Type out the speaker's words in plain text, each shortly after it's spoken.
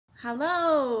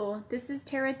Hello, this is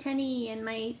Tenney and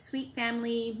my sweet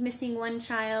family, missing one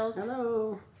child.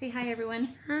 Hello. Say hi,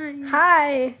 everyone. Hi.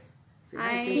 Hi.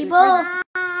 Hi, People.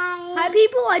 Hi,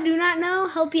 people I do not know.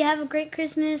 Hope you have a great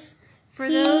Christmas. For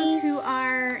those who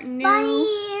are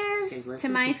new to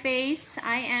my face,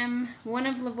 I am one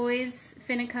of Lavoy's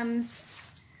Finicum's,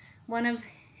 one of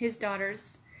his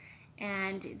daughters.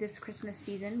 And this Christmas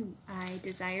season, I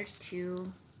desired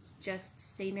to just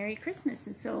say Merry Christmas.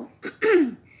 And so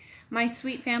my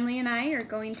sweet family and I are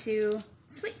going to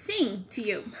sing to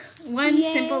you one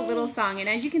simple little song. And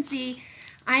as you can see,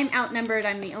 I'm outnumbered.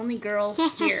 I'm the only girl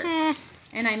here.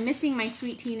 And I'm missing my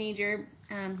sweet teenager.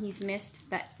 He's missed,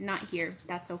 but not here.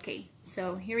 That's okay.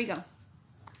 So here we go.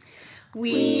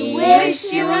 We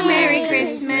wish you a Merry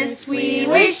Christmas. We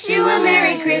wish you a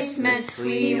Merry Christmas.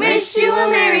 We wish you a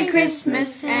Merry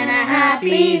Christmas and a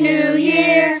Happy New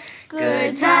Year.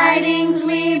 Good tidings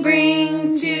we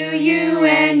bring to you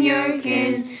and your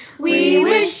kin. We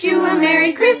wish you a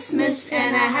Merry Christmas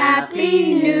and a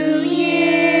Happy New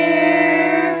Year.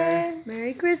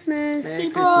 Merry Christmas. Merry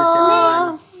Christmas,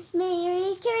 everyone.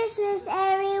 Merry Christmas,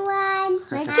 everyone.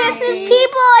 Merry Christmas,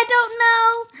 people I don't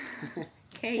know.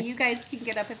 Okay, you guys can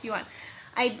get up if you want.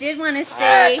 I did want to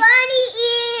say... Bunny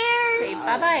ears. Say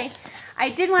bye-bye. I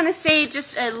did want to say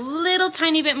just a little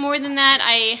tiny bit more than that.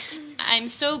 I'm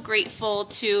so grateful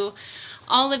to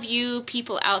all of you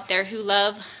people out there who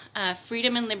love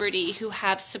freedom and liberty, who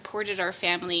have supported our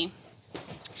family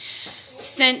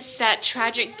since that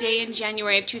tragic day in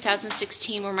January of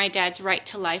 2016 where my dad's right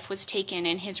to life was taken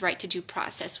and his right to due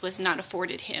process was not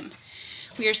afforded him.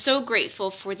 We are so grateful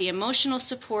for the emotional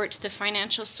support, the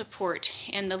financial support,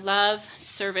 and the love,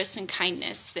 service, and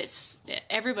kindness that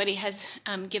everybody has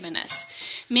given us.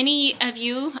 Many of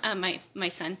you, my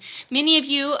son, many of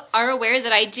you are aware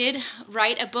that I did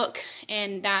write a book,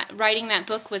 and that writing that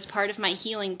book was part of my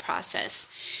healing process.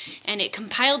 And it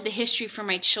compiled the history for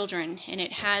my children, and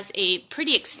it has a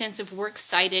pretty extensive works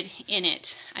cited in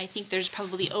it. I think there's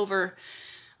probably over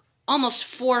almost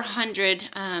 400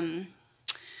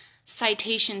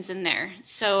 citations in there.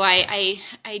 So I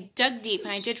dug deep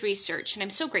and I did research, and I'm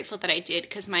so grateful that I did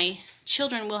because my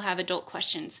children will have adult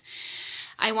questions.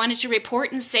 I wanted to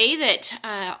report and say that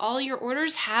all your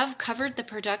orders have covered the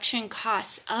production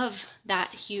costs of that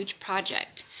huge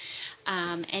project.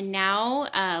 And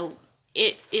now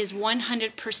it is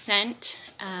 100%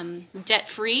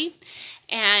 debt-free,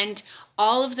 and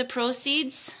all of the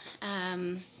proceeds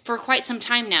for quite some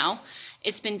time now,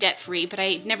 it's been debt-free, but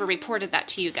I never reported that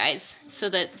to you guys. So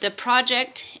that the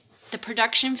project, the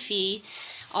production fee,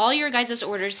 all your guys'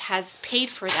 orders has paid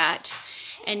for that.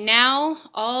 And now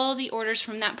all the orders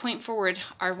from that point forward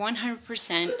are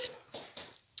 100%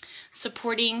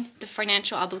 supporting the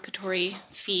financial obligatory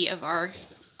fee of our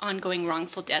ongoing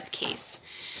wrongful death case.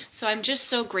 So I'm just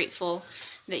so grateful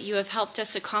that you have helped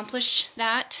us accomplish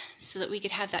that so that we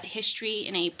could have that history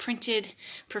in a printed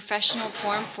professional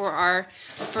form for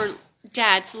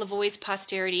Dad's, Lavoy's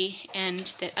posterity,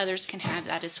 and that others can have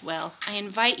that as well. I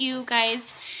invite you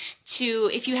guys to,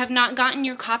 if you have not gotten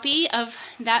your copy of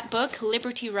that book,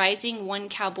 Liberty Rising, One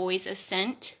Cowboy's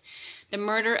Ascent, The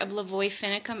Murder of Lavoy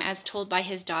Finicum as told by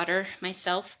his daughter,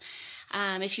 myself.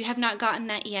 If you have not gotten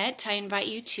that yet, I invite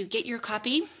you to get your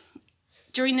copy.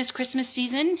 During this Christmas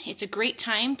season, it's a great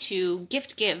time to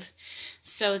give.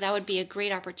 So that would be a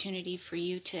great opportunity for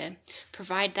you to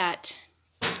provide that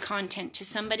content to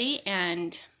somebody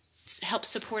and help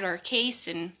support our case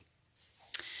and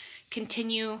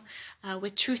continue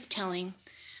with truth telling.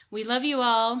 We love you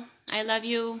all. I love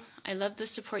you. I love the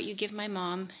support you give my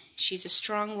mom. She's a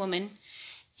strong woman,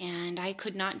 and I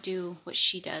could not do what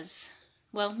she does.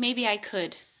 Well, maybe I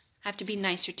could. I have to be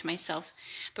nicer to myself.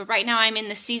 But right now I'm in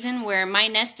the season where my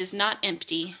nest is not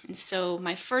empty, and so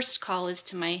my first call is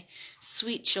to my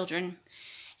sweet children.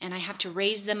 And I have to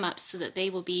raise them up so that they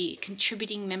will be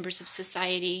contributing members of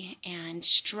society and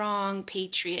strong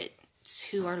patriots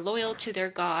who are loyal to their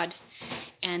God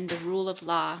and the rule of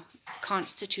law,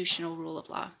 constitutional rule of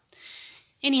law.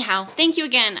 Anyhow, thank you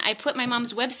again. I put my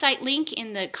mom's website link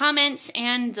in the comments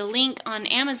and the link on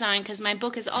Amazon because my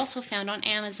book is also found on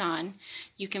Amazon.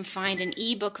 You can find an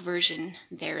ebook version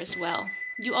there as well.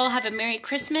 You all have a Merry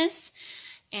Christmas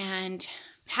and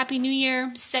Happy New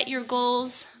Year. Set your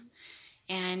goals.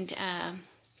 And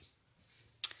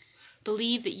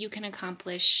believe that you can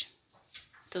accomplish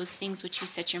those things which you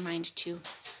set your mind to.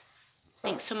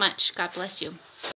 Thanks so much. God bless you.